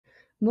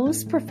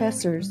Most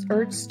professors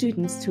urge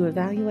students to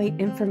evaluate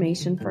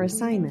information for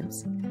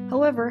assignments.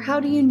 However, how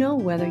do you know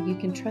whether you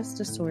can trust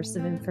a source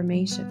of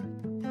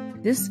information?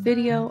 This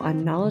video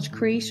on knowledge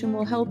creation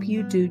will help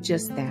you do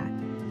just that,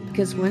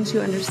 because once you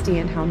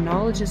understand how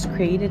knowledge is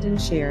created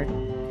and shared,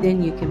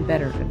 then you can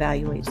better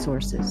evaluate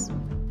sources.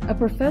 A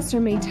professor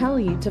may tell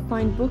you to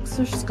find books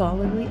or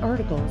scholarly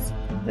articles,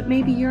 but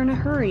maybe you're in a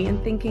hurry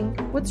and thinking,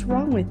 what's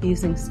wrong with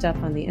using stuff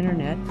on the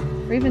internet,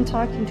 or even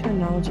talking to a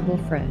knowledgeable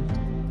friend?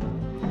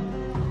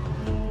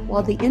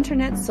 While the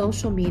internet,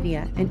 social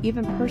media, and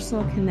even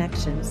personal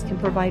connections can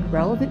provide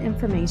relevant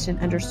information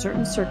under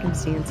certain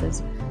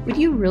circumstances, would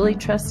you really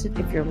trust it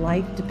if your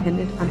life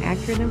depended on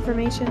accurate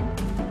information,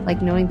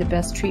 like knowing the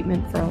best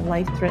treatment for a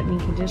life-threatening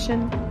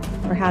condition,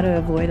 or how to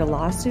avoid a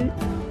lawsuit,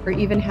 or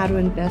even how to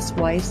invest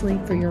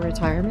wisely for your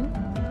retirement?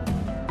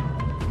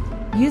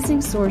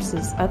 Using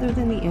sources other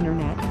than the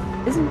internet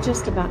isn't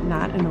just about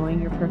not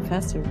annoying your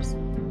professors.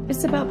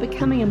 It's about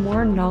becoming a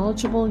more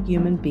knowledgeable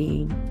human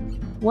being,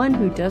 one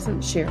who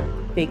doesn't share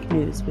fake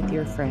news with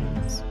your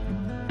friends.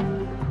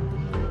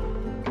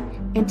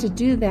 And to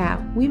do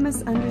that, we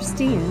must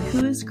understand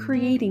who is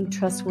creating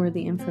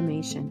trustworthy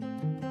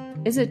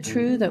information. Is it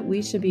true that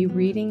we should be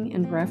reading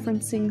and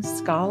referencing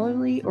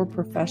scholarly or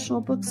professional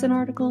books and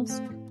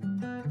articles?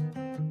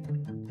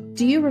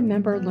 Do you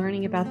remember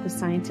learning about the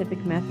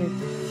scientific method?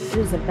 It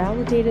is a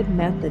validated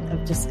method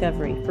of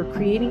discovery for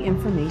creating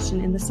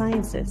information in the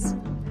sciences.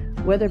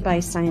 Whether by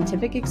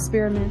scientific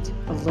experiment,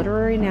 a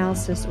literary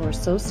analysis, or a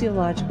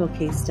sociological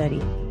case study,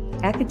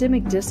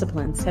 academic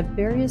disciplines have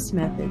various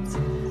methods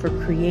for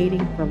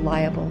creating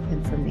reliable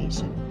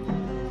information.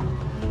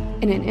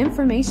 In an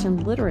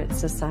information literate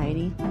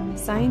society,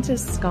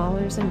 scientists,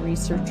 scholars, and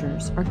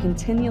researchers are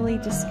continually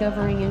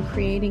discovering and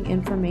creating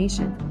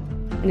information,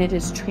 and it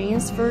is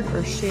transferred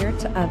or shared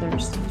to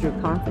others through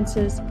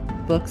conferences,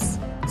 books,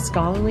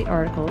 scholarly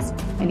articles,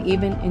 and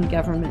even in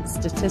government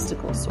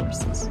statistical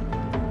sources.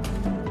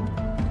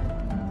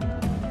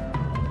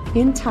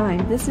 In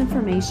time, this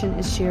information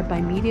is shared by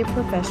media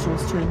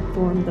professionals to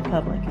inform the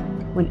public.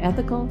 When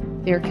ethical,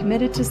 they are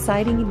committed to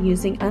citing and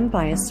using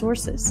unbiased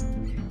sources.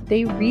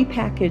 They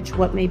repackage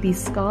what may be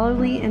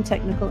scholarly and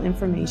technical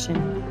information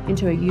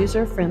into a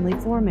user-friendly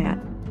format,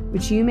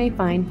 which you may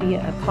find via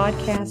a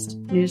podcast,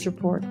 news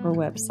report, or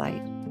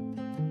website.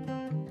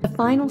 The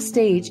final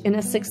stage in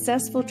a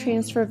successful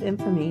transfer of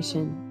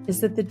information is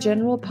that the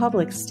general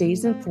public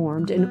stays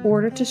informed in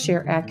order to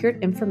share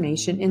accurate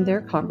information in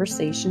their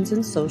conversations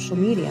and social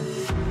media.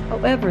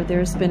 However, there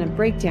has been a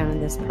breakdown in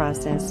this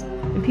process,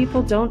 and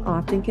people don't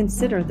often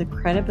consider the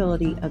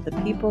credibility of the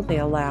people they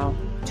allow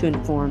to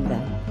inform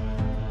them.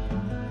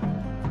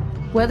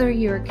 Whether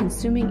you are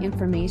consuming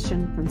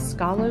information from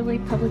scholarly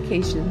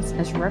publications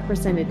as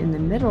represented in the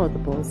middle of the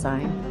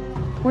bullseye,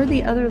 or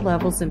the other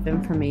levels of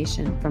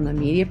information from a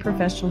media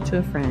professional to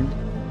a friend,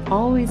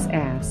 always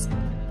ask,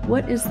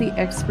 what is the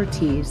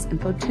expertise and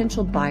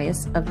potential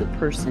bias of the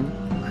person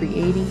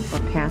creating or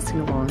passing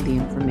along the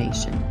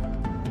information?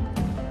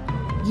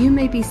 You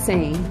may be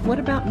saying, what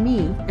about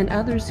me and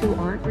others who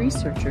aren't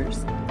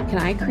researchers? Can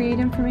I create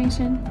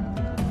information?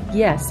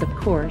 Yes, of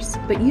course,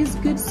 but use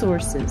good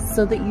sources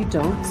so that you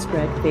don't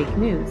spread fake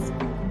news.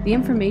 The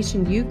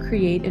information you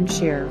create and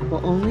share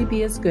will only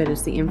be as good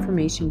as the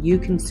information you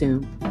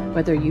consume,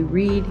 whether you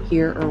read,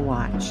 hear, or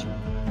watch.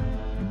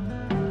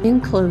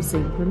 In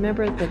closing,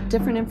 remember that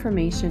different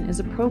information is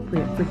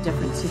appropriate for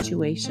different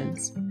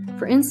situations.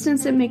 For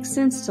instance, it makes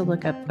sense to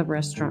look up a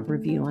restaurant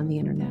review on the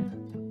internet.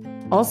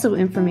 Also,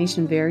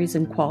 information varies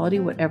in quality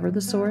whatever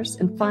the source.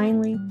 And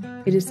finally,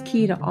 it is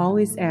key to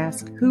always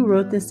ask who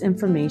wrote this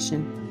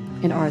information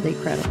and are they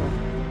credible.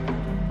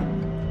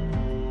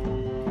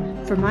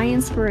 For my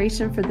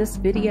inspiration for this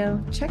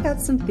video, check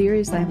out some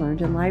theories I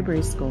learned in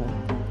library school.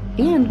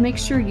 And make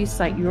sure you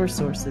cite your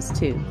sources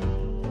too.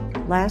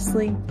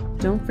 Lastly,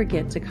 don't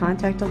forget to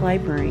contact a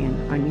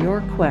librarian on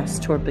your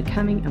quest toward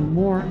becoming a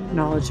more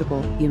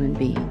knowledgeable human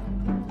being.